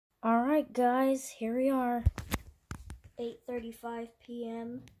Alright guys, here we are, 8:35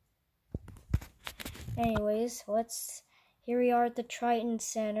 p.m. Anyways, here we are at the Triton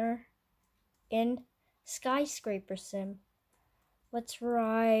Center in Skyscrapersim. Let's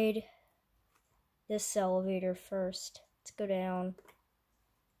ride this elevator first. Let's go down.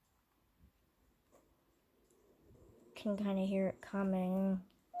 Can kind of hear it coming.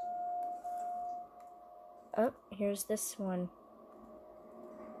 Oh, here's this one.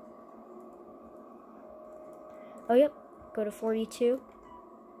 Oh, yep. Go to 42.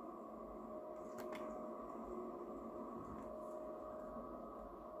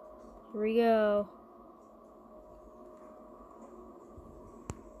 Here we go.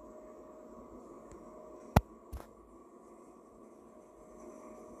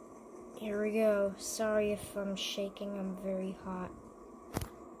 Here we go. Sorry if I'm shaking. I'm very hot.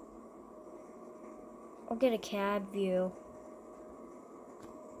 I'll get a cab view.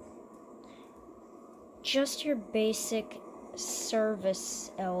 Just your basic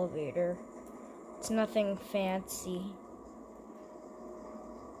service elevator. It's nothing fancy.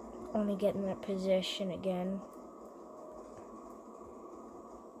 Let me get in that position again.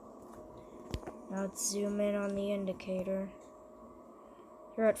 Now let's zoom in on the indicator.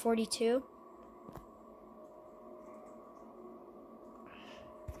 You're at 42.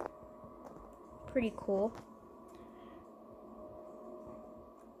 Pretty cool.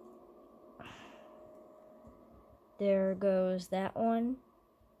 There goes that one.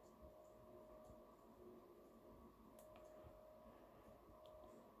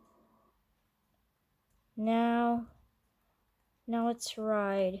 Now let's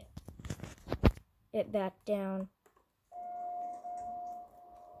ride it back down.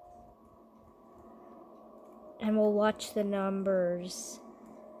 And we'll watch the numbers.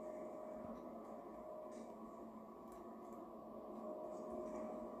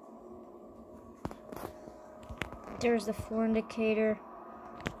 There's the floor indicator.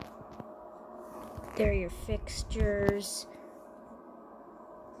 There are your fixtures.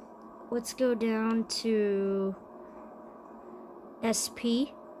 Let's go down to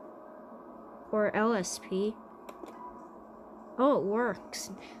SP or LSP. Oh, it works.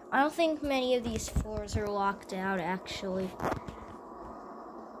 I don't think many of these floors are locked out, actually.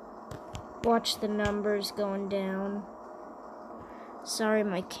 Watch the numbers going down. Sorry,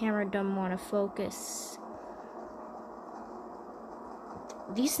 my camera doesn't want to focus.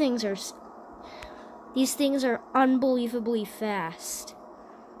 These things are unbelievably fast.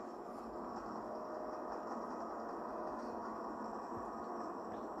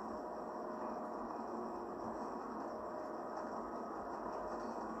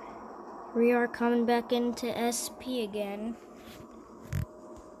 We are coming back into SP again.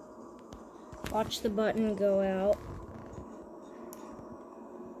 Watch the button go out.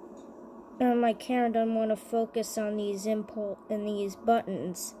 My camera doesn't want to focus on these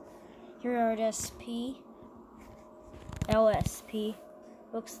buttons. Here are at SP. LSP.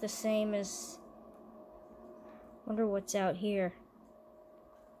 Looks the same as... Wonder what's out here.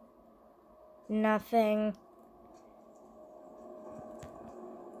 Nothing.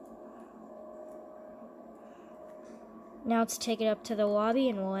 Now let's take it up to the lobby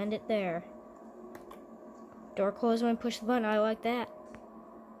and we'll end it there. Door closed when I push the button. I like that.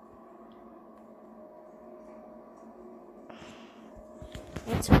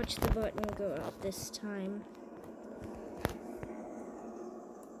 Let's watch the button go out this time.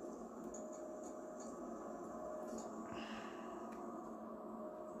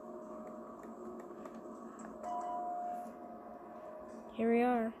 Here we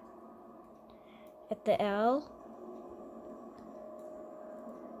are. At the L.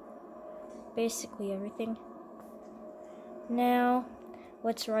 Basically everything. Now,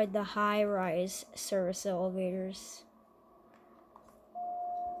 let's ride the high-rise service elevators.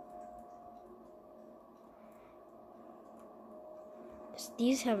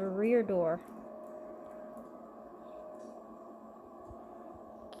 These have a rear door.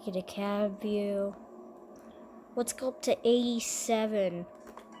 Get a cab view. Let's go up to 87.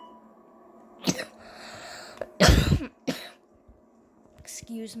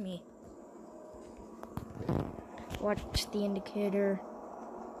 Excuse me. Watch the indicator.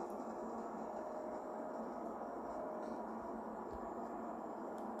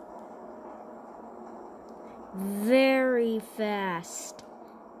 Very fast.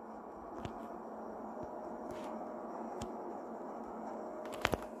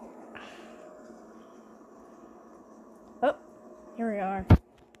 Oh, here we are.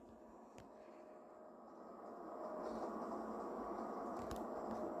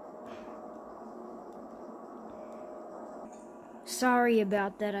 Sorry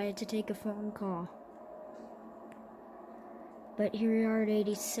about that, I had to take a phone call. But here we are at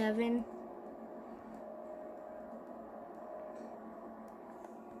 87.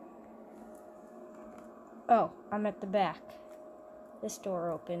 Oh, I'm at the back. This door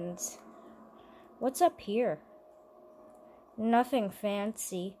opens. What's up here? Nothing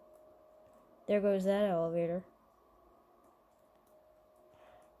fancy. There goes that elevator.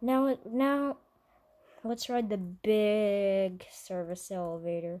 Now, let's ride the big service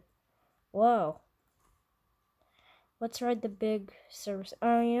elevator. Whoa. Let's ride the big service.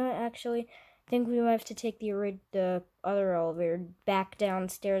 Oh, you know what? Actually, I think we might have to take the other elevator back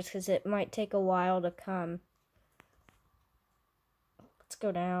downstairs because it might take a while to come. Let's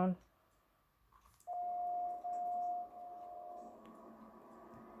go down.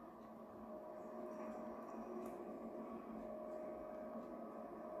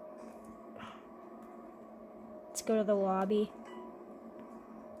 Let's go to the lobby.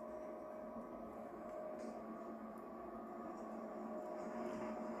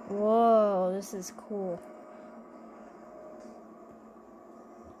 Whoa, this is cool.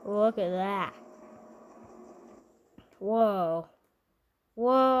 Look at that. Whoa.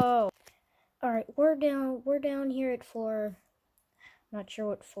 Whoa. Alright, we're down here at floor. Not sure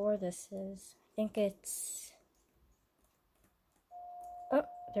what floor this is. I think it's... Oh,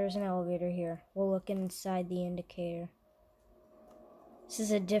 there's an elevator here. We'll look inside the indicator. This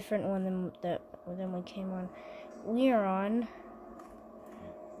is a different one than we came on. We are on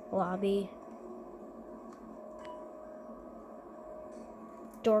lobby.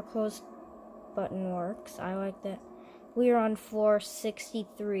 Door closed button works. I like that. We are on floor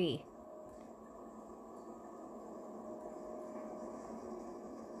 63.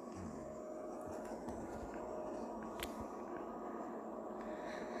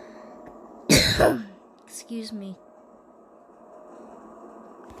 Excuse me.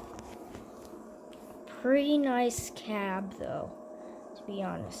 Pretty nice cab, though, to be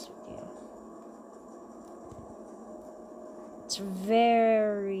honest with you. It's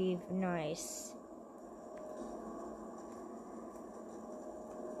very nice.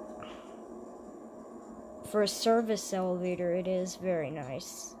 For a service elevator, it is very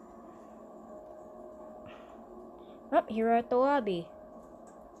nice. Oh, here we're at the lobby.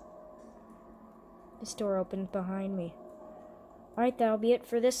 This door opens behind me. Alright, that'll be it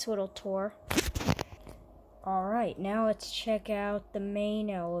for this little tour. Alright, now let's check out the main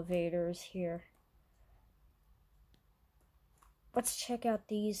elevators here. Let's check out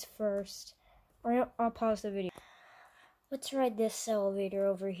these first. Or I'll pause the video. Let's ride this elevator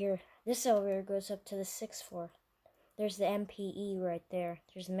over here. This elevator goes up to the 6th floor. There's the MPE right there.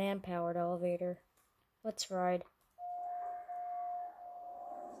 There's a man-powered elevator. Let's ride.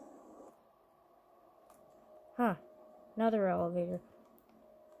 Huh. Another elevator.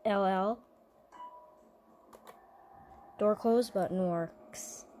 LL. Door close button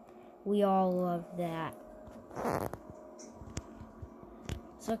works. We all love that.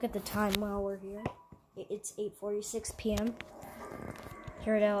 Let's look at the time while we're here. It's 8:46 p.m.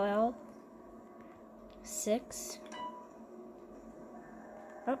 here at LL. 6.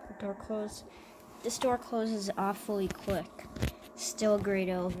 Oh, door closed. This door closes awfully quick. Still a great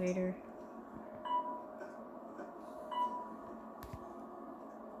elevator.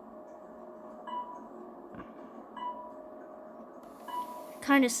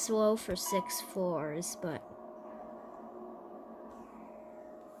 Kind of slow for 6 floors, but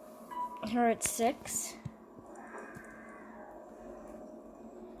here at 6.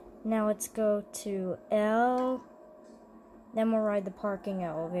 Now let's go to L. Then we'll ride the parking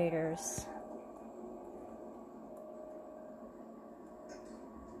elevators.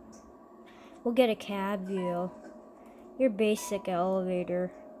 We'll get a cab view. Your basic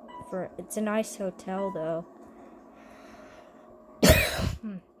elevator. It's a nice hotel though.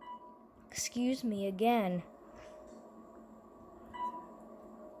 Excuse me again.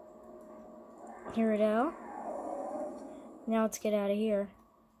 Here it is. Now let's get out of here.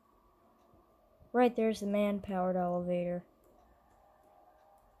 Right there's the man-powered elevator.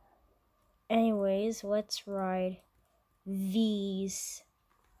 Anyways, let's ride these.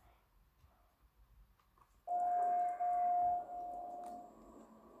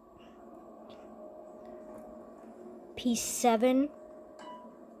 P7.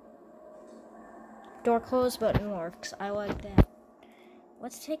 Door close button works. I like that.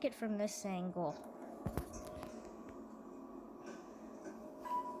 Let's take it from this angle.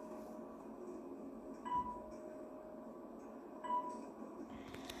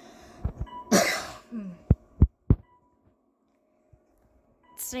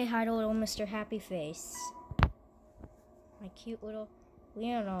 Say hi to little Mr. Happy Face. My cute little...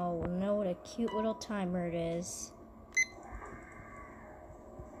 Leonel will know what a cute little timer it is.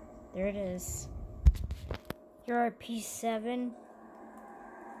 There it is. You're at P7.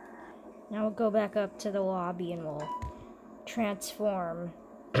 Now we'll go back up to the lobby and we'll transform.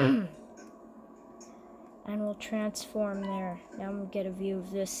 And we'll transform there. Now I'm gonna get a view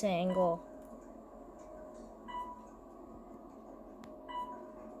of this angle.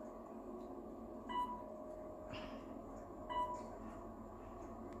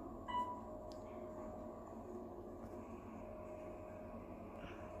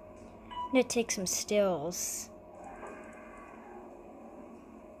 I'm gonna take some stills.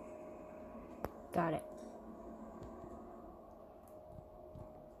 Got it.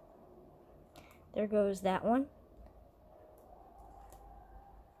 There goes that one.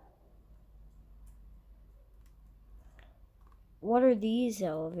 What are these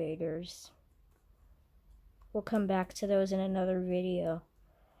elevators? We'll come back to those in another video.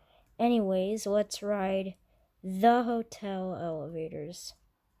 Anyways, let's ride the hotel elevators.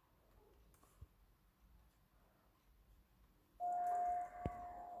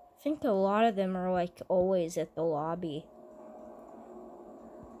 I think a lot of them are like always at the lobby.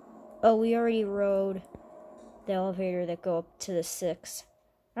 Oh, we already rode the elevator that go up to the 6.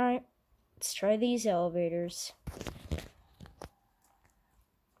 Alright, let's try these elevators.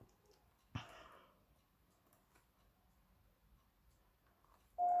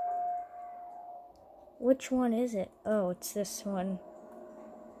 Which one is it? Oh, it's this one.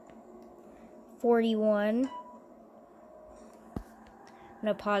 41. I'm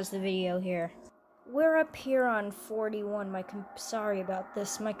gonna pause the video here. We're up here on 41. Sorry about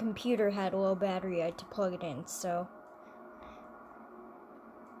this. My computer had a low battery. I had to plug it in, so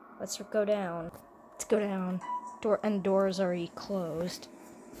let's go down. Let's go down. The door is already closed.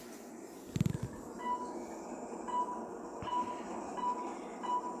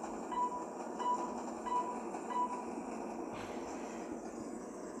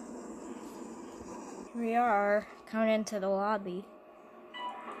 Here we are coming into the lobby.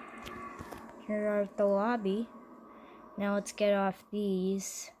 Here are at the lobby. Now let's get off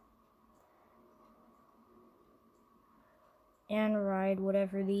these and ride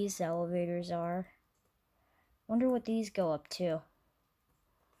whatever these elevators are. Wonder what these go up to.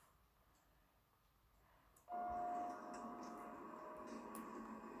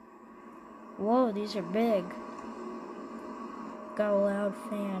 Whoa, these are big. Got a loud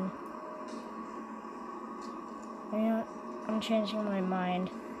fan. You know what? I'm changing my mind.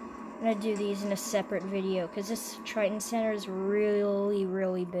 I'm gonna do these in a separate video because this Triton Center is really,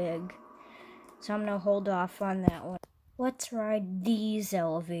 really big. So I'm gonna hold off on that one. Let's ride these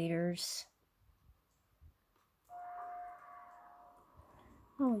elevators.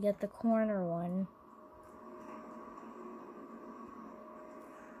 Oh, we got the corner one.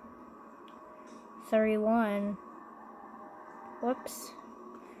 $31. Whoops.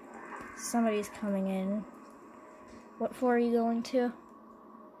 Somebody's coming in. What floor are you going to?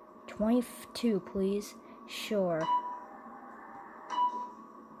 22, please. Sure.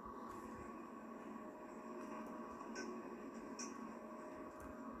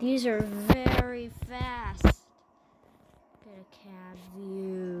 These are very fast. Get a cab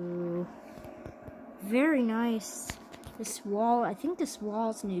view. Very nice. This wall, I think this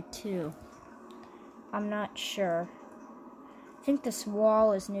wall's new too. I'm not sure. I think this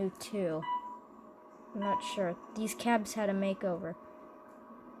wall is new too. I'm not sure. These cabs had a makeover.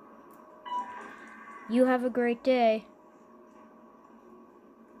 You have a great day.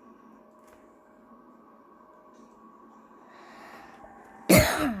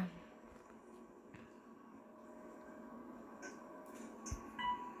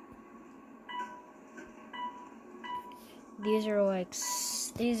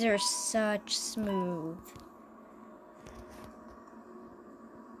 These are such smooth.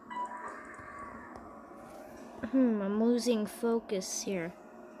 I'm losing focus here.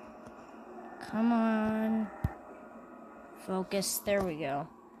 Come on. Focus. There we go.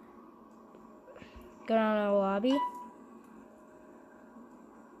 Go down to the lobby.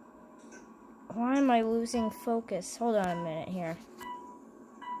 Why am I losing focus? Hold on a minute here.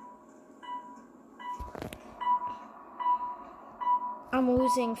 I'm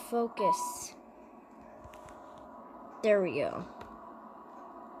losing focus. There we go.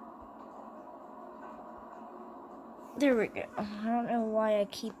 There we go. I don't know why I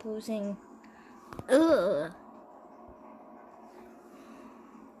keep losing. Ugh.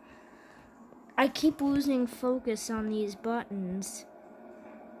 I keep losing focus on these buttons.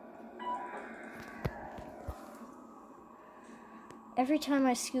 Every time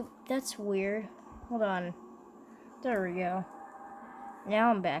I scoop, that's weird. Hold on. There we go.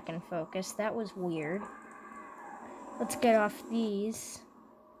 Now I'm back in focus. That was weird. Let's get off these.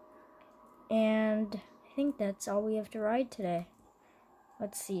 And I think that's all we have to ride today.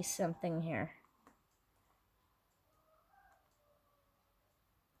 Let's see something here.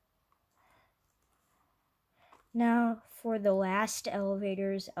 Now for the last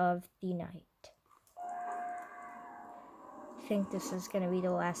elevators of the night. I think this is going to be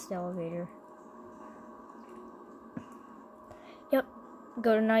the last elevator. Yep,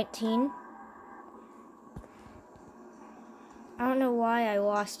 go to 19. I don't know why I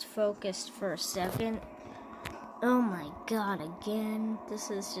lost focus for a second. Oh my god, again.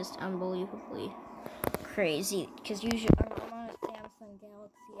 This is just unbelievably crazy. Because usually I'm on a Samsung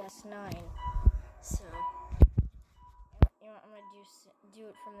Galaxy S9. So, you know what, I'm going to do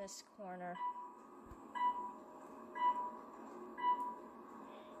it from this corner.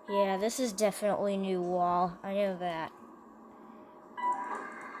 Yeah, this is definitely new wall. I know that.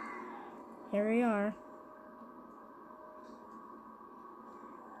 Here we are.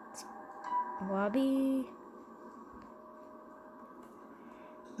 Lobby.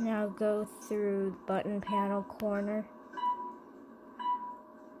 Now go through button panel corner.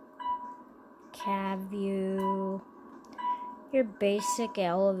 Cab view. Your basic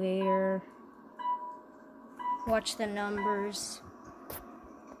elevator. Watch the numbers.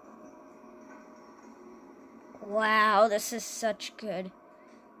 Wow, this is such good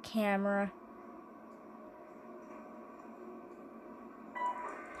camera.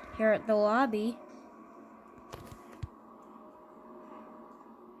 Here at the lobby.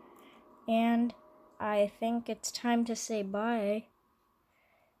 And I think it's time to say bye.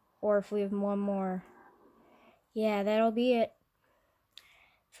 Or if we have one more. Yeah, that'll be it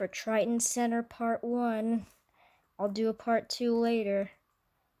for Triton Center Part 1. I'll do a Part 2 later.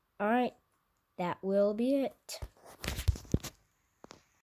 Alright, that will be it.